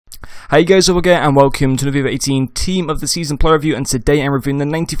Hey guys, over again and welcome to the FIFA 18 Team of the Season player review, and today I'm reviewing the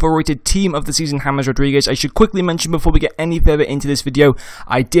 94 rated Team of the Season James Rodriguez. I should quickly mention before we get any further into this video,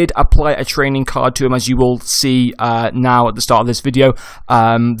 I did apply a training card to him, as you will see now at the start of this video.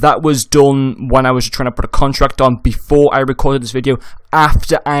 That was done when I was trying to put a contract on before I recorded this video,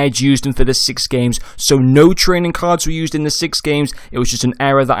 after I had used them for the 6 games. So no training cards were used in the 6 games. It was just an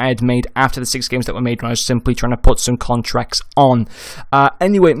error that I had made after the 6 games that were made when I was simply trying to put some contracts on.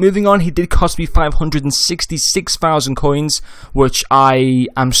 Anyway, moving on, he did cost me 566,000 coins, which I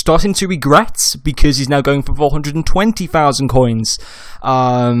am starting to regret because he's now going for 420,000 coins.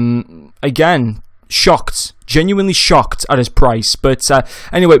 Again, shocked, genuinely shocked at his price. But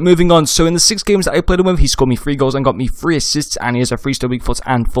anyway, moving on. So in the 6 games that I played him with, he scored me 3 goals and got me 3 assists, and he has a 3-star weak foot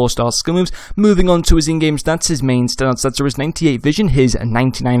and 4-star skill moves. Moving on to his in-game stats, his main standout stats are his 98 vision, his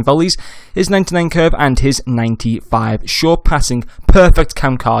 99 volleys, his 99 curve, and his 95 short passing. Perfect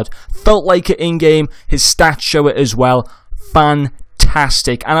cam card. Felt like it in-game. His stats show it as well.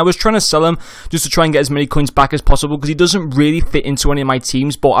 Fantastic. And I was trying to sell him just to try and get as many coins back as possible because he doesn't really fit into any of my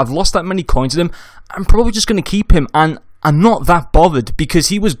teams, but I've lost that many coins with him. I'm probably just going to keep him, and I'm not that bothered because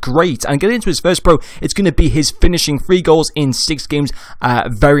he was great. And getting into his first pro, it's going to be his finishing. 3 goals in 6 games.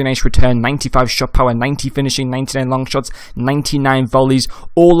 Very nice return. 95 shot power, 90 finishing, 99 long shots, 99 volleys,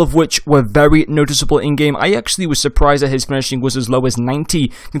 all of which were very noticeable in game. I actually was surprised that his finishing was as low as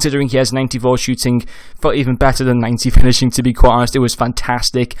 90, considering he has 94 shooting. Felt even better than 90 finishing, to be quite honest. It was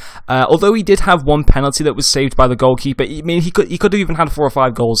fantastic. Although he did have 1 penalty that was saved by the goalkeeper. I mean, he could have even had 4 or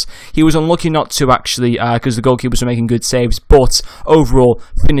 5 goals. He was unlucky not to, actually, because the goalkeepers were making good saves, but overall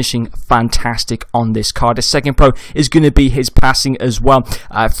finishing fantastic on this card. His second pro is going to be his passing as well.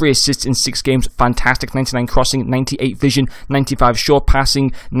 3 assists in 6 games, fantastic. 99 crossing, 98 vision, 95 short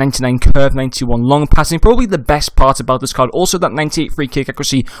passing, 99 curve, 91 long passing. Probably the best part about this card. Also, that 98 free kick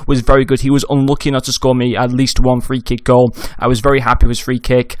accuracy was very good. He was unlucky not to score me at least 1 free kick goal. I was very happy with his free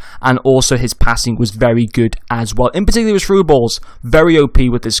kick, and also his passing was very good as well. In particular, his through balls, very OP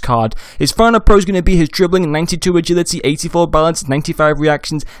with this card. His final pro is going to be his dribbling, 92 agility, 84 balance, 95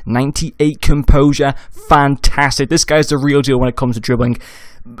 reactions, 98 composure. Fantastic. This guy's the real deal when it comes to dribbling.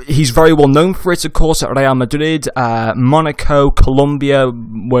 He's very well known for it, of course, at Real Madrid, Monaco, Colombia,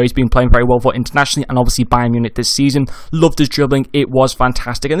 where he's been playing very well for internationally, and obviously Bayern Munich this season. Loved his dribbling. It was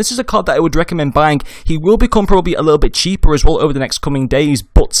fantastic. And this is a card that I would recommend buying. He will become probably a little bit cheaper as well over the next coming days,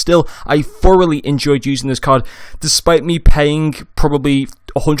 but still, I thoroughly enjoyed using this card, despite me paying probably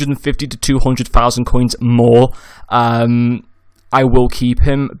 150 to 200,000 coins more. I will keep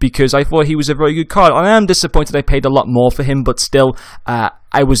him because I thought he was a very good card. I am disappointed I paid a lot more for him, but still,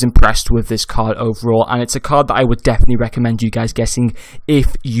 I was impressed with this card overall, and it's a card that I would definitely recommend you guys getting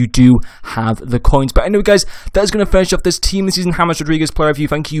if you do have the coins. But anyway, guys, that is going to finish off this Team of the Season James Rodriguez player review.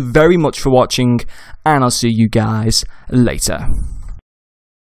 Thank you very much for watching, and I'll see you guys later.